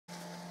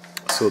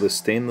So the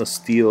stainless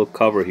steel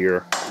cover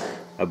here,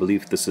 I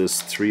believe this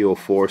is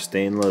 304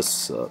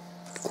 stainless,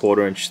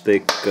 quarter-inch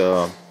thick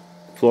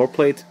floor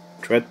plate,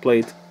 tread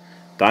plate,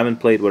 diamond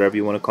plate, whatever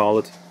you want to call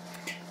it.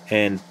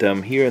 And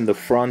here in the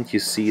front you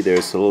see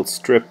there's a little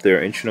strip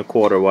there,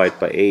 1.25 wide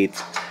by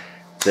 8,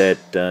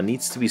 that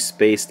needs to be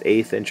spaced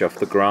 1/8 inch off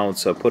the ground.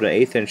 So I put an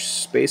 1/8 inch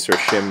spacer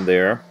shim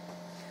there,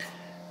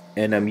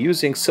 and I'm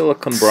using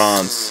silicone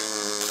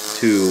bronze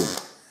to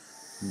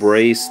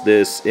brace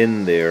this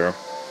in there,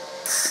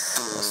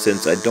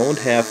 since I don't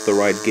have the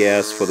right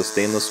gas for the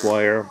stainless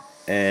wire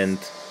and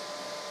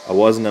I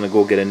wasn't going to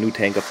go get a new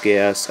tank of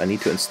gas. I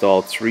need to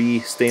install 3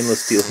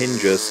 stainless steel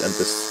hinges and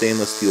the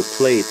stainless steel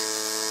plate,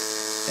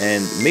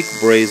 and Mig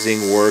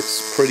Brazing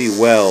works pretty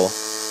well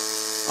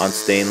on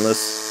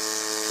stainless.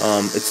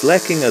 It's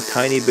lacking a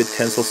tiny bit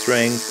tensile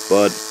strength,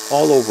 but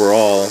all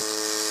overall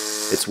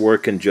it's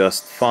working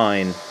just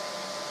fine,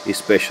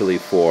 especially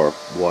for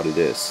what it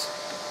is.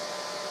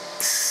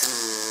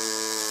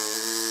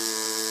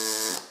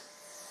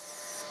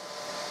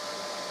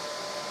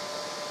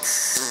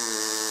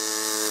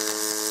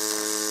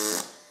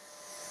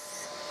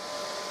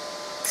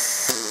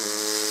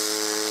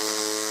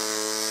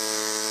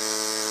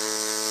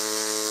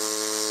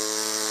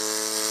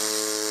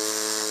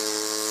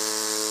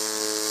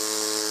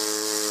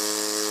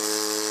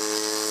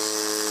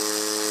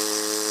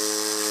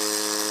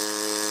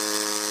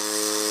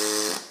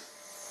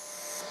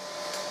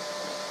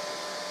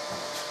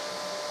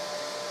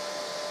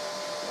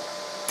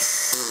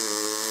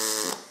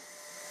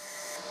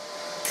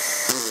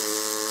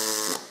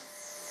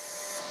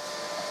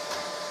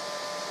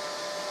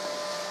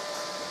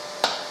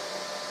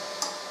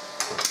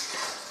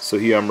 So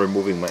here I'm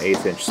removing my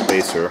 1/8 inch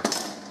spacer,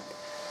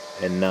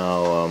 and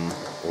now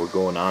we're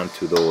going on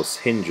to those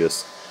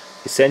hinges.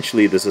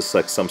 Essentially this is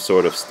like some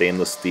sort of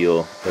stainless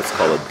steel, let's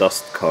call it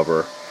dust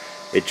cover.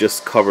 It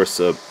just covers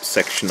a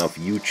section of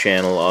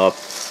U-channel up,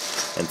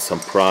 and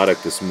some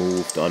product is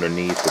moved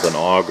underneath with an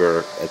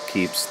auger. It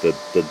keeps the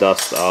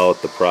dust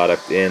out, the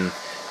product in.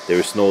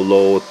 There's no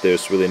load,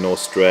 there's really no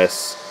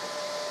stress.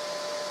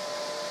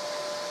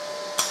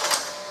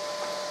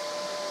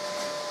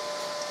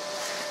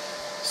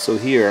 So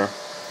here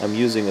I'm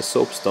using a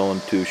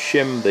soapstone to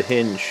shim the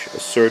hinge a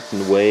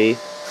certain way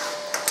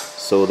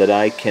so that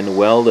I can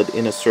weld it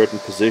in a certain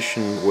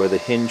position where the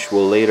hinge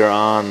will later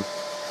on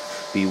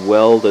be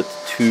welded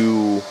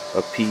to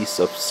a piece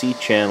of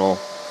C-channel,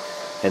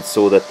 and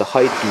so that the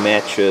height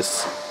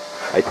matches.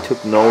 I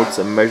took notes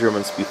and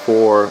measurements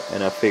before,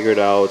 and I figured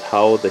out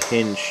how the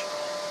hinge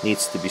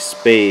needs to be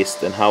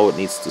spaced and how it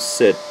needs to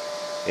sit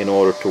in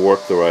order to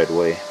work the right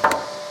way.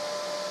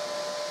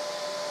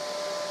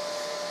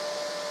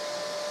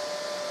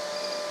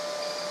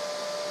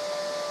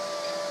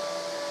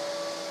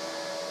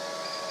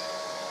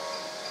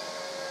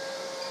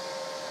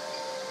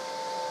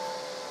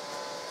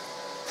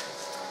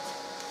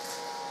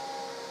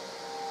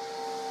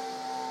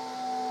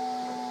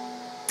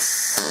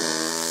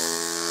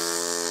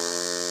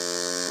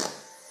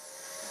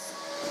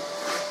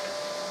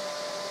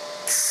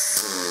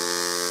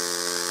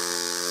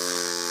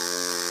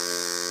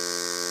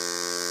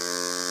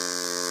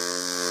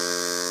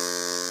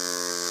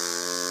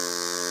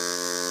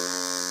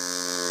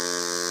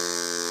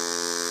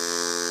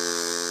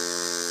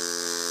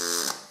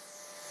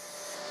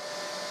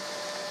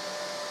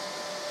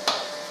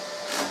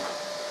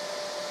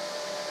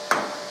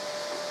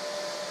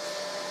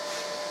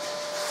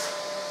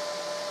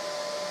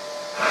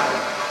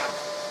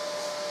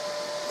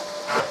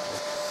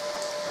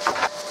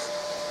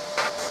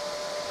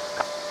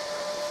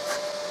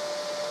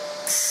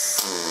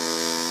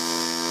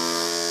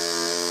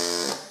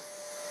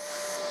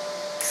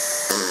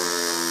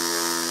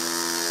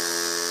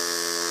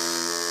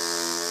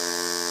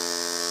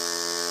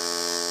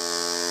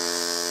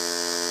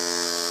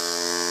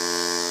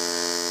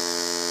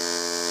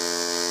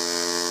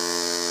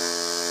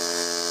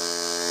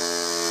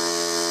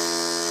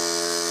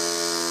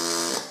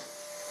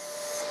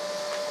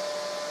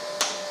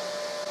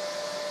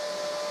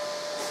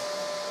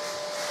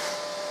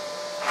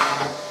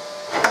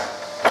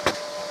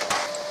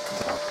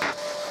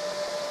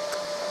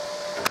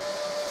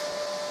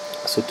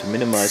 So to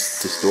minimize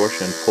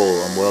distortion and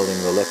pull, I'm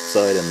welding the left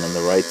side and then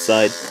the right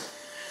side.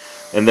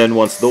 And then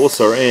once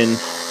those are in,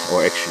 or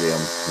actually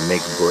I'm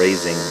Mig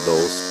Brazing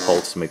those,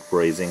 pulse Mig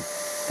Brazing,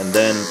 and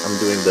then I'm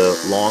doing the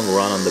long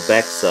run on the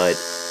back side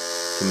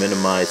to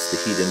minimize the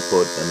heat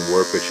input and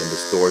warpage and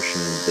distortion,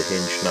 the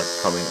hinge not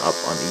coming up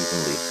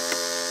unevenly.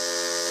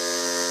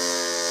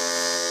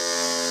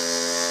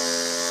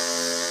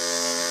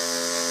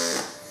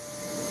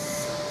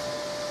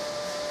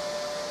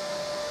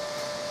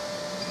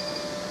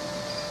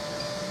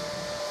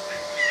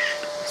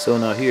 So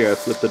now here I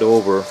flip it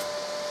over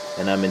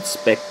and I'm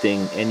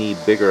inspecting any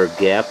bigger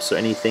gaps or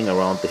anything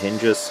around the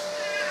hinges,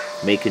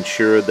 making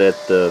sure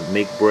that the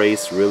Mig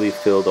brace really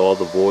filled all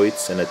the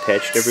voids and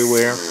attached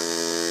everywhere.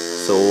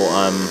 So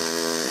I'm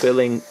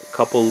filling a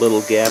couple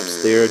little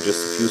gaps there,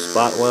 just a few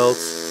spot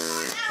welds,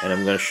 And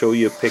I'm going to show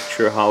you a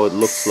picture how it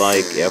looks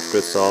like after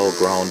it's all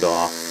ground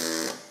off,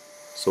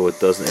 so it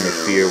doesn't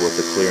interfere with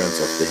the clearance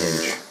of the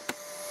hinge.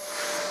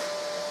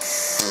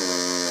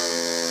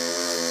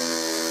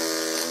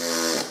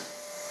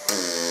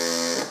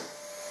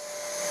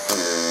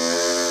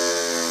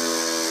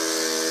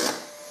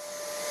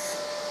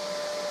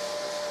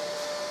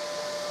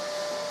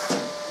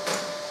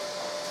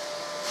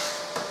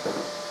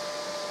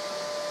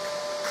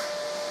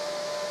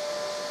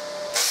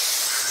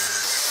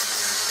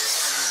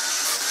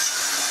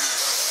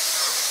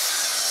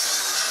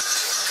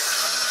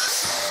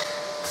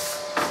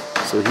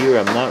 So here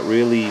I'm not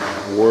really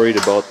worried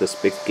about this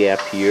big gap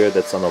here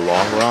that's on the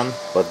long run,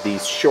 but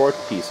these short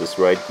pieces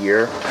right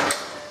here,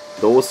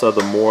 those are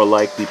the more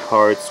likely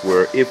parts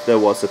where if there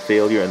was a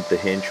failure and the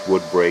hinge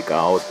would break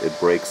out, it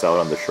breaks out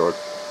on the short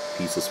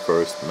pieces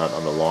first, not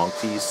on the long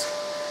piece.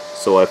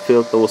 So I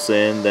filled those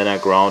in, then I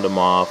ground them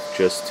off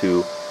just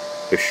to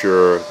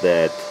assure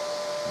that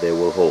they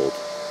will hold.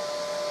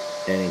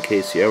 And in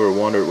case you ever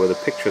wondered where the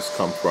pictures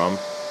come from,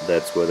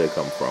 that's where they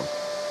come from.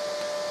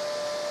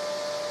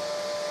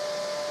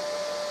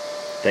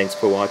 Thanks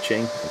for watching,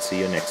 and see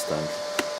you next time.